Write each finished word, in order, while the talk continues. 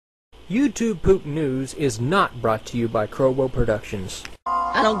YouTube Poop News is not brought to you by Crowbo Productions.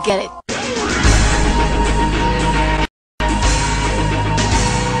 I don't get it.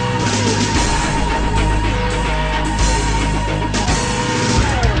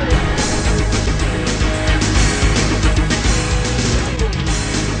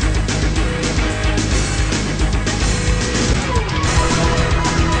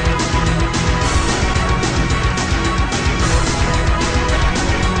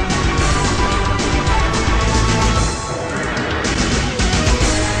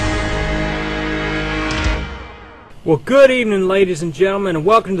 Well, good evening, ladies and gentlemen, and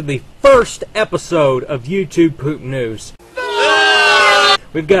welcome to the first episode of YouTube Poop News.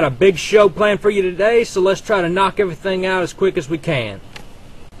 We've got a big show planned for you today, so let's try to knock everything out as quick as we can.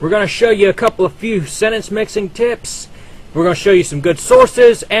 We're going to show you a few sentence mixing tips. We're going to show you some good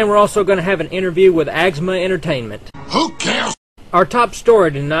sources, and we're also going to have an interview with Agsma Entertainment. Who cares? Our top story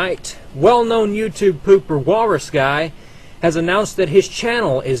tonight, well-known YouTube pooper Walrus Guy has announced that his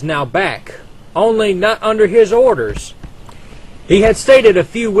channel is now back. Only not under his orders. He had stated a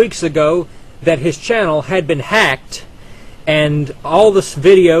few weeks ago that his channel had been hacked and all the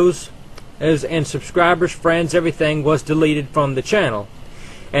videos and subscribers, friends, everything was deleted from the channel.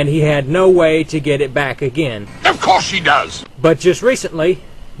 And he had no way to get it back again. Of course he does. But just recently,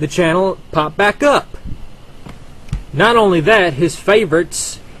 the channel popped back up. Not only that, his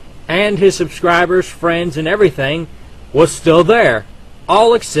favorites and his subscribers, friends, and everything was still there.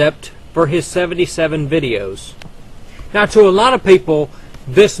 All except for his 77 videos. Now, to a lot of people,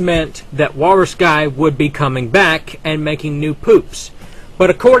 this meant that Walrus Guy would be coming back and making new poops. But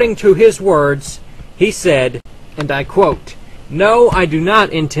according to his words, he said, and I quote, "No, I do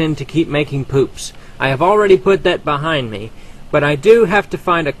not intend to keep making poops. I have already put that behind me. But I do have to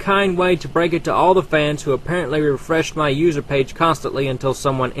find a kind way to break it to all the fans who apparently refreshed my user page constantly until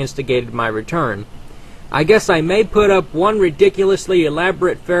someone instigated my return. I guess I may put up one ridiculously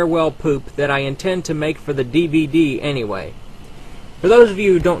elaborate farewell poop that I intend to make for the DVD anyway." For those of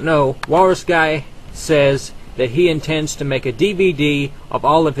you who don't know, Walrus Guy says that he intends to make a DVD of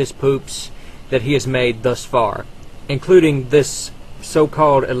all of his poops that he has made thus far, including this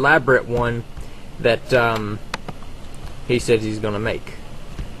so-called elaborate one that he says he's going to make.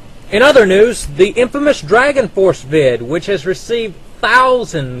 In other news, the infamous Dragon Force vid, which has received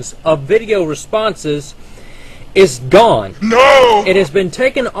thousands of video responses, is gone. No! It has been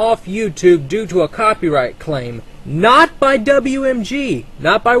taken off YouTube due to a copyright claim, not by WMG,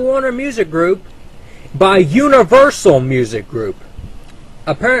 not by Warner Music Group, by Universal Music Group.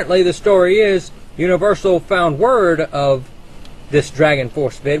 Apparently the story is Universal found word of this Dragon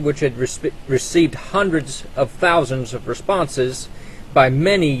Force vid, which had received hundreds of thousands of responses by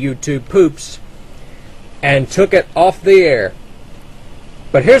many YouTube poops, and took it off the air.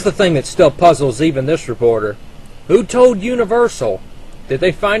 But here's the thing that still puzzles even this reporter. Who told Universal? Did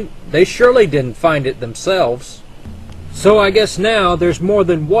they find? They surely didn't find it themselves. So I guess now there's more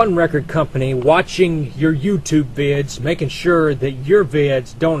than one record company watching your YouTube vids, making sure that your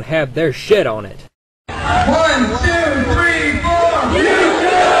vids don't have their shit on it. 1, 2, 3, 4,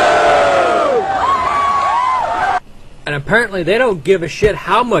 YouTube! And apparently they don't give a shit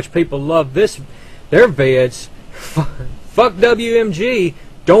how much people love their vids. Fuck WMG.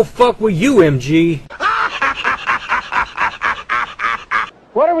 Don't fuck with UMG.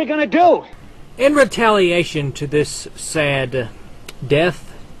 What are we gonna do? In retaliation to this sad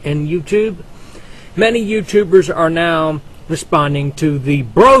death in YouTube, many YouTubers are now responding to the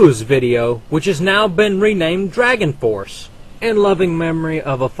Bros video, which has now been renamed Dragon Force, in loving memory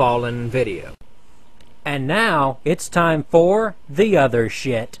of a fallen video. And now it's time for the other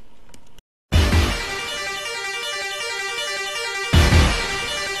shit.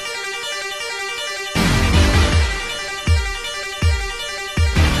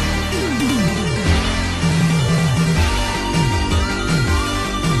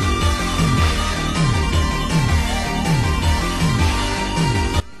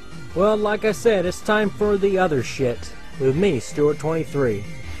 Well, like I said, it's time for the other shit with me, Stuart23.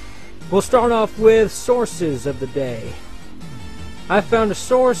 We'll start off with sources of the day. I found a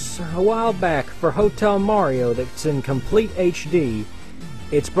source a while back for Hotel Mario that's in complete HD.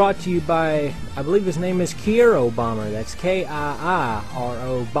 It's brought to you by, I believe his name is Kiiro Bomber. That's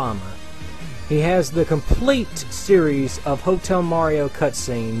K-I-I-R-O Bomber. He has the complete series of Hotel Mario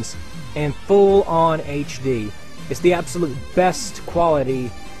cutscenes in full-on HD. It's the absolute best quality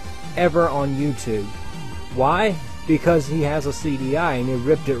ever on YouTube. Why? Because he has a CDI and he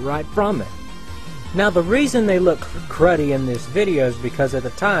ripped it right from it. Now the reason they look cruddy in this video is because at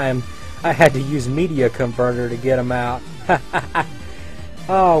the time I had to use Media Converter to get them out.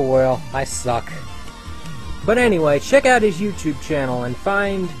 Oh well, I suck. But anyway, check out his YouTube channel and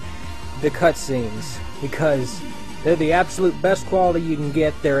find the cutscenes, because they're the absolute best quality you can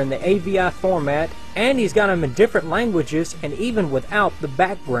get. They're in the AVI format, and he's got them in different languages and even without the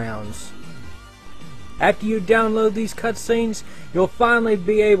backgrounds. After you download these cutscenes, you'll finally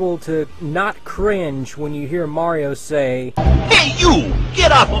be able to not cringe when you hear Mario say, Hey, you!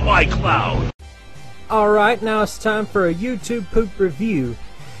 Get off of my cloud! Alright, now it's time for a YouTube poop review.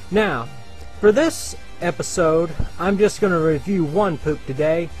 Now, for this episode, I'm just going to review one poop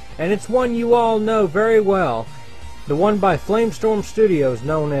today, and it's one you all know very well. The one by Flamestorm Studios,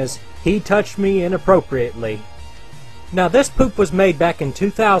 known as He Touched Me Inappropriately. Now, this poop was made back in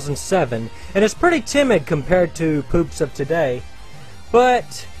 2007, and it's pretty timid compared to poops of today.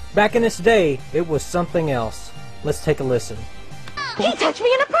 But, back in its day, it was something else. Let's take a listen. He touched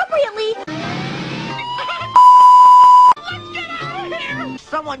me inappropriately! Let's get out of here!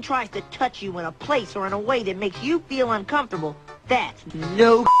 Someone tries to touch you in a place or in a way that makes you feel uncomfortable. That's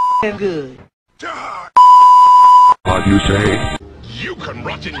no good. What do you say? You can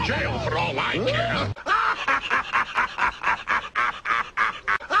rot in jail for all I care.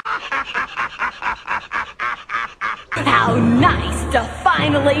 How nice to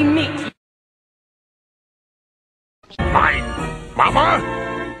finally meet you! Mine, Mama?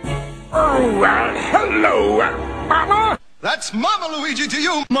 Oh, well, hello, Mama? That's Mama Luigi to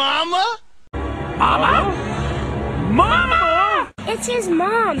you, Mama? Mama? Mama? It's his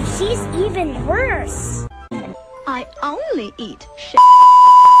mom. She's even worse. I only eat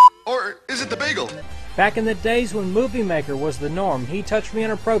or is it the bagel? Back in the days when Movie Maker was the norm, He Touched Me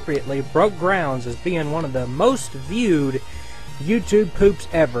Inappropriately broke grounds as being one of the most viewed YouTube poops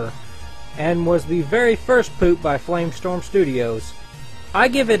ever, and was the very first poop by Flamestorm Studios. I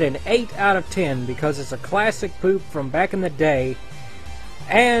give it an 8 out of 10 because it's a classic poop from back in the day,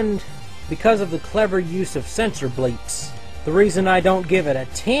 and because of the clever use of censor bleeps. The reason I don't give it a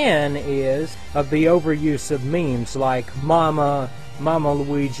 10 is of the overuse of memes like Mama, Mama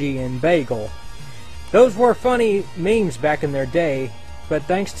Luigi, and Bagel. Those were funny memes back in their day, but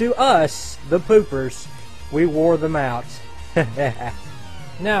thanks to us, the poopers, we wore them out.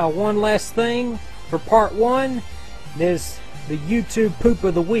 Now, one last thing. For part 1 is the YouTube Poop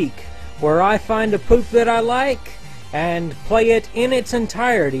of the Week, where I find a poop that I like and play it in its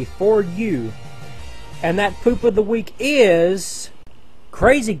entirety for you. And that poop of the week is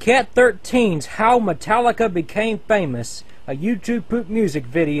Crazy Cat 13's How Metallica Became Famous, a YouTube poop music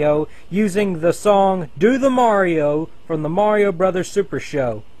video using the song Do the Mario from the Mario Brothers Super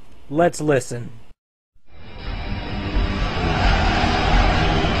Show. Let's listen.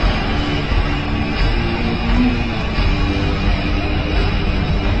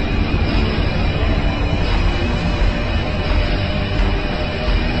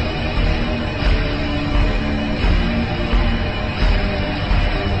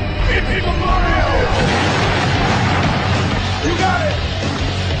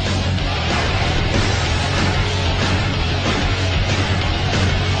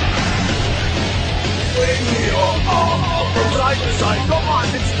 Come on,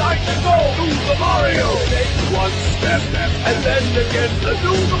 it's time to go! Do the Mario! Take one step, and then again to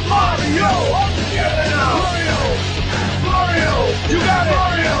do the Mario! All together now! Mario! Mario! You got it!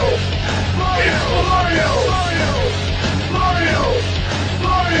 Mario! Mario! It's the Mario! Mario! Mario!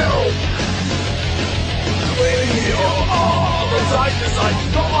 Mario! Swing your arm from side to side.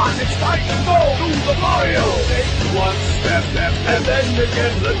 Come on, it's time to go! Do the Mario! Take one step, and then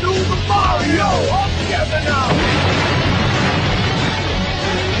again to do the Mario! All together now!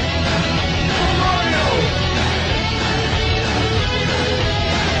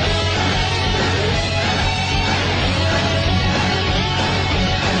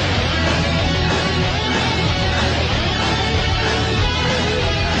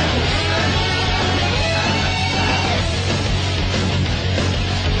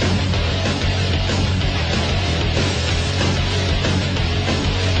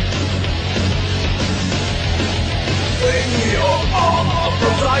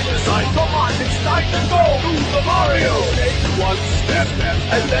 From side to side, come on, it's time to go! Do the Mario! Take one step,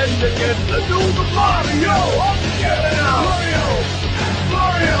 and then again to do the Mario! All together now! Mario!